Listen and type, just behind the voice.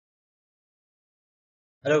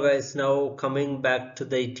Hello guys, now coming back to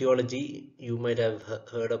the etiology, you might have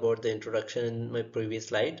heard about the introduction in my previous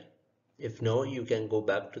slide. If no, you can go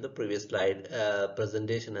back to the previous slide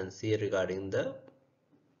presentation and see regarding the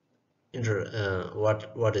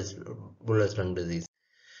what is Bullous lung disease.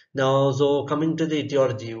 Now, so coming to the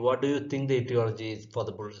etiology, what do you think the etiology is for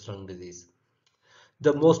the Bullous lung disease?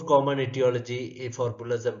 The most common etiology for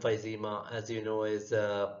Bullous emphysema, as you know, is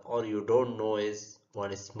or you don't know, is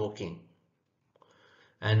one is smoking.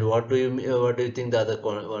 And what do you think the other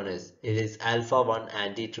one is? It is alpha 1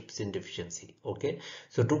 antitrypsin deficiency. Okay,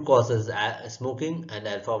 so two causes, smoking and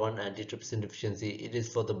alpha 1 antitrypsin deficiency. It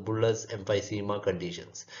is for the bullous emphysema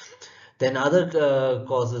conditions. Then other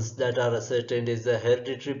causes that are ascertained is the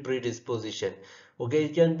hereditary predisposition. Okay,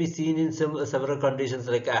 it can be seen in several conditions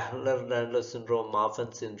like Ehlers-Danlos syndrome,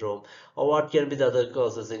 Marfan syndrome, or what can be the other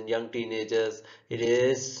causes in young teenagers? It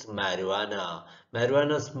is marijuana.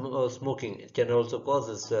 Marijuana smoking. It can also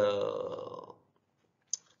causes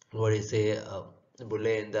what do you say, bulle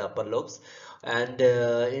in the upper lobes, and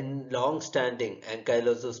in long-standing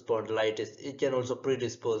ankylosing spondylitis, it can also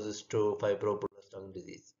predispose to fibrobullous lung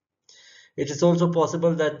disease. It is also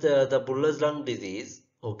possible that the Bullous lung disease,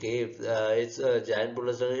 okay, if it's a giant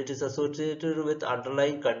Bullous lung, it is associated with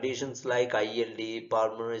underlying conditions like ILD,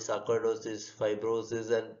 pulmonary sarcoidosis,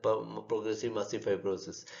 fibrosis, and progressive massive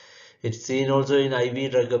fibrosis. It's seen also in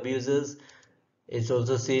IV drug abusers. It's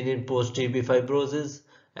also seen in post-TB fibrosis,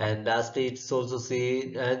 and lastly, it's also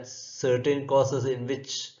seen in certain causes in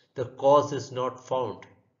which the cause is not found.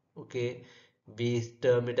 Okay, we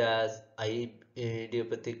term it as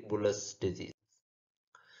idiopathic bullous disease.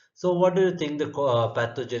 So, what do you think the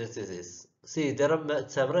pathogenesis is? See, there are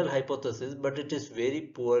several hypotheses, but it is very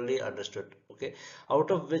poorly understood. Okay, out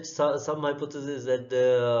of which some hypothesis that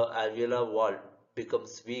the alveolar wall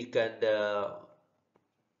becomes weak and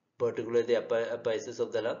particularly the apices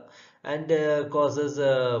of the lung, and causes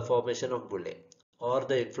formation of bullae, or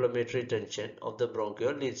the inflammatory tension of the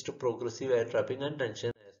bronchiole leads to progressive air trapping and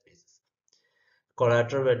tension air spaces.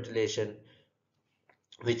 Collateral ventilation,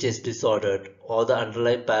 which is disordered, or the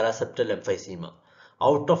underlying paraseptal emphysema,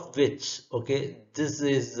 out of which, okay, this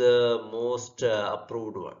is the most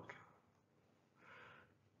approved one.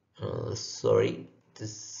 Sorry,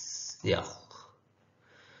 this, yeah.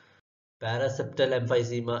 Paraseptal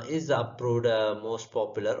emphysema is the approved most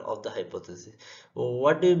popular of the hypothesis.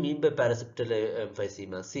 What do you mean by paraseptal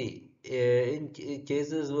emphysema? See, in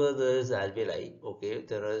cases where there is alveoli, okay,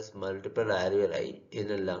 there is multiple alveoli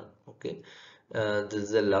in a lung, okay, this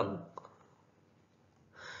is a lung.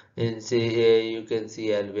 In say you can see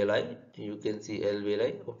alveoli,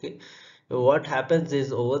 okay. What happens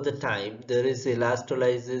is over the time there is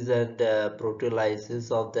elastolysis and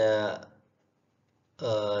proteolysis of the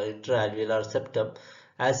intraalveolar septum.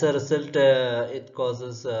 As a result, it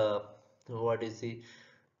causes what is the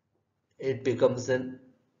it becomes a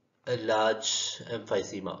large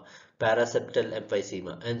emphysema, paraseptal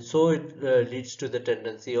emphysema, and so it leads to the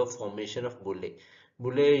tendency of formation of bullae.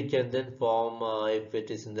 Bullae can then form if it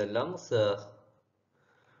is in the lungs. Mm,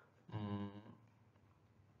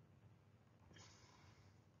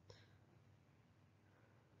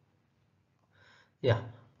 yeah,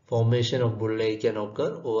 formation of bullae can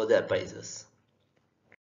occur over the apices.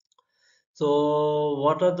 So,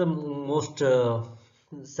 what are the most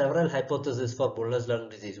several hypotheses for Bullous lung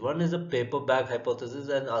disease? One is a paper bag hypothesis,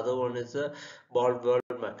 and other one is a ball valve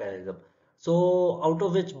mechanism. So, out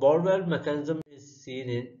of which ball valve mechanism is seen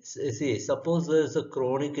in, see, suppose there is a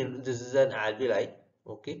chronic, this is an alveoli,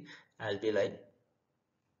 okay, alveoli.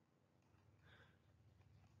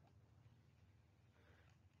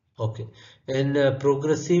 Okay, and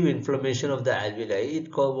progressive inflammation of the alveoli,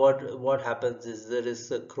 what happens is there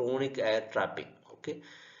is a chronic air trapping. Okay,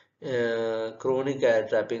 chronic air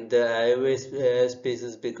trapping. The airway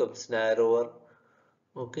spaces becomes narrower.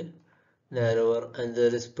 Okay, narrower, and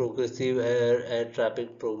there is progressive air trapping,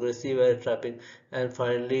 and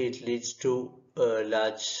finally it leads to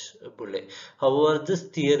large bullae. However, this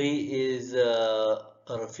theory is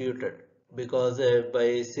refuted because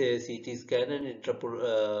by say CT scan and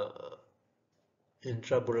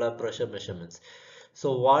intrabullar pressure measurements.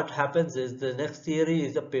 So what happens is the next theory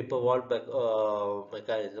is the paper wall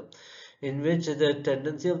mechanism, in which the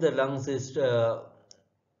tendency of the lungs is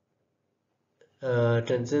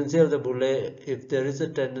tendency of the bullae. If there is a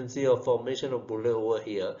tendency of formation of bullae over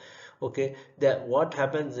here, okay, that what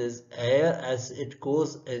happens is air as it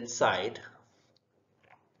goes inside.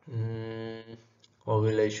 Or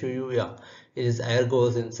will I show you? Yeah, it is air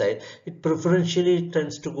goes inside. It preferentially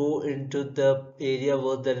tends to go into the area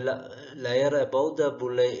where the layer above the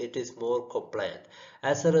bullae it is more compliant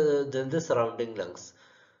as than the surrounding lungs.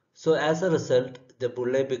 So as a result, the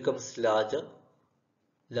bullae becomes larger,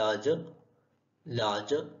 larger,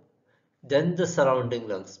 larger than the surrounding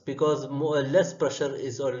lungs because less pressure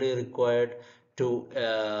is only required to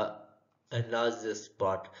enlarge this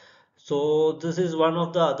part. So this is one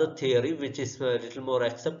of the other theory which is a little more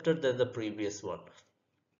accepted than the previous one.